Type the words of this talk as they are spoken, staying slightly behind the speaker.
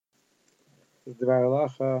This is Dvar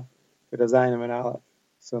Halacha with a Zayin and Aleph.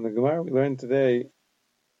 So in the Gemara we learned today,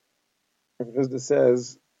 Rav Chisda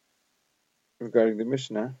says regarding the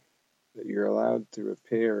Mishnah that you're allowed to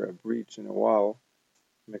repair a breach in a wall,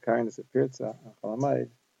 Mekaynis a Pirza, Chalamayid.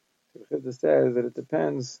 Rav Chisda says that it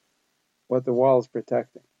depends what the wall is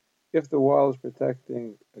protecting. If the wall is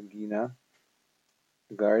protecting a gina,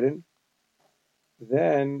 a garden,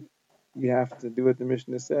 then you have to do what the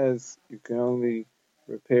Mishnah says. You can only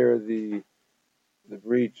repair the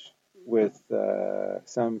breach with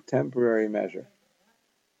some temporary measure.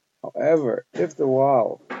 However, if the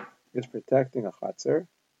wall is protecting a chatzar,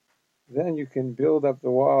 then you can build up the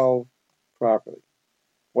wall properly.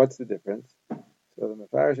 What's the difference? So the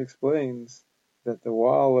Mefarish explains that the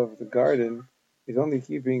wall of the garden is only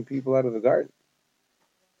keeping people out of the garden.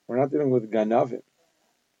 We're not dealing with ganavim.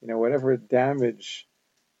 Whatever damage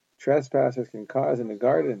trespassers can cause in the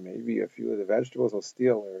garden, maybe a few of the vegetables will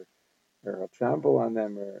steal or will trample on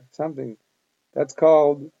them or something, that's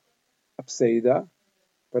called a pseida,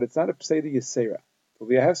 but it's not a pseida yisera. It'll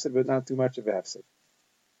be a hefsed, but not too much of a hefsed.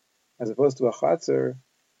 As opposed to a chatzar,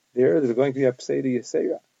 there's going to be a pseida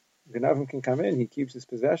yisera. Ganavim can come in, he keeps his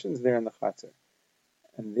possessions there in the chatzar.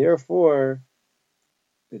 And therefore,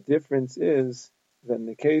 the difference is that in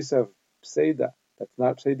the case of pseida, that's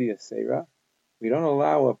not pseida yisera, we don't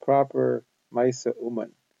allow a proper maisa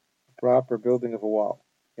uman, a proper building of a wall.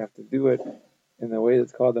 You have to do it in the way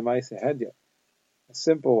that's called the maisa hedya, a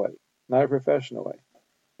simple way, not a professional way.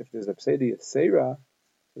 If there's a pseida yisera,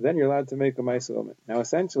 then you're allowed to make a maisa uman. Now,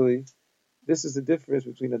 essentially, this is the difference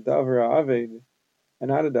between a davar aved and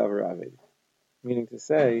not a davar aved. Meaning to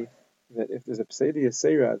say that if there's a pseida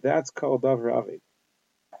yisera, that's called davar aved.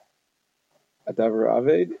 A davar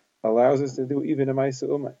aved allows us to do even a maisa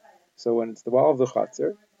uman. So when it's the wall of the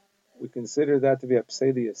chatzar, we consider that to be a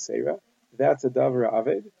pseida yisera. That's a davar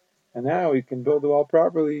aved, and now we can build the wall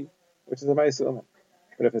properly, which is a maisa uman.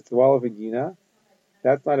 But if it's the wall of a gina,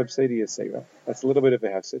 that's not a pseida yisera. That's a little bit of a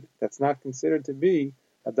hefsed. That's not considered to be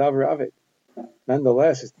a davar aved.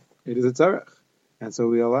 Nonetheless, it is a tzarech, and so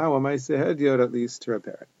we allow a maisa hedyot at least to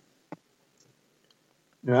repair it.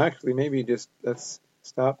 Now, actually, maybe just let's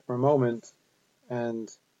stop for a moment and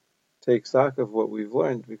take stock of what we've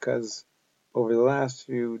learned, because over the last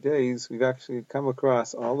few days we've actually come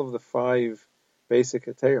across all of the 5 basic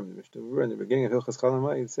heterim. The Mishnah in the beginning of Hilchos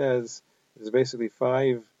Chalamayid says there's basically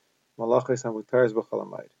 5 malachos hamutaros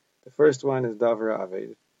b'chalamayid. The first one is davar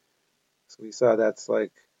aved. So we saw that's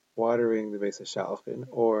like watering the base of shalchin,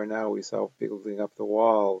 or now we saw building up the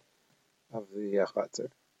wall of the chatzar.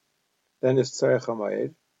 Then there's tzarech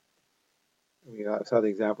hamayid. We saw the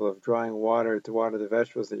example of drawing water to water the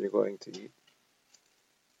vegetables that you're going to eat.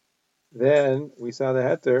 Then we saw the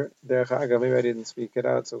heter, derech hagav, maybe I didn't speak it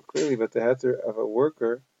out so clearly, but the heter of a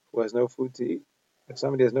worker who has no food to eat. If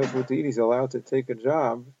somebody has no food to eat, he's allowed to take a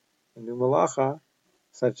job and do malacha,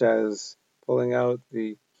 such as pulling out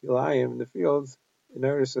the kilayim in the fields, in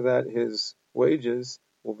order so that his wages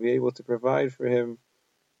will be able to provide for him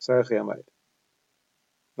tzarech hamayid.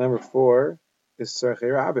 Number 4 is tzarech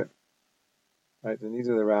rabim. Right, and these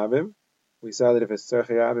are the rabbim. We saw that if it's tzarech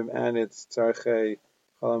rabbim and it's tzarech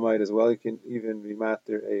chalamayid as well, you can even be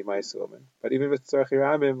matter a maisa uman. But even if it's tzarech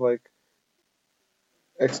rabbim, like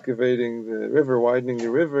excavating the river, widening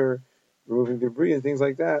the river, removing debris and things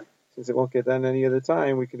like that, since it won't get done any other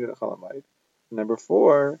time, we can do the chalamayid. Number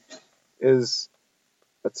 4 is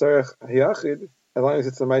a tzarech hiyachid, as long as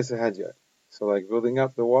it's a maisa hadyat. So like building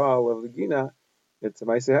up the wall of the gina, it's a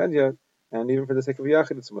maisa hadyat, and even for the sake of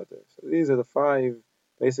yachid, it's mutter. So these are the 5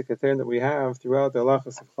 basic heterim that we have throughout the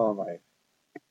halachas of chalamayid.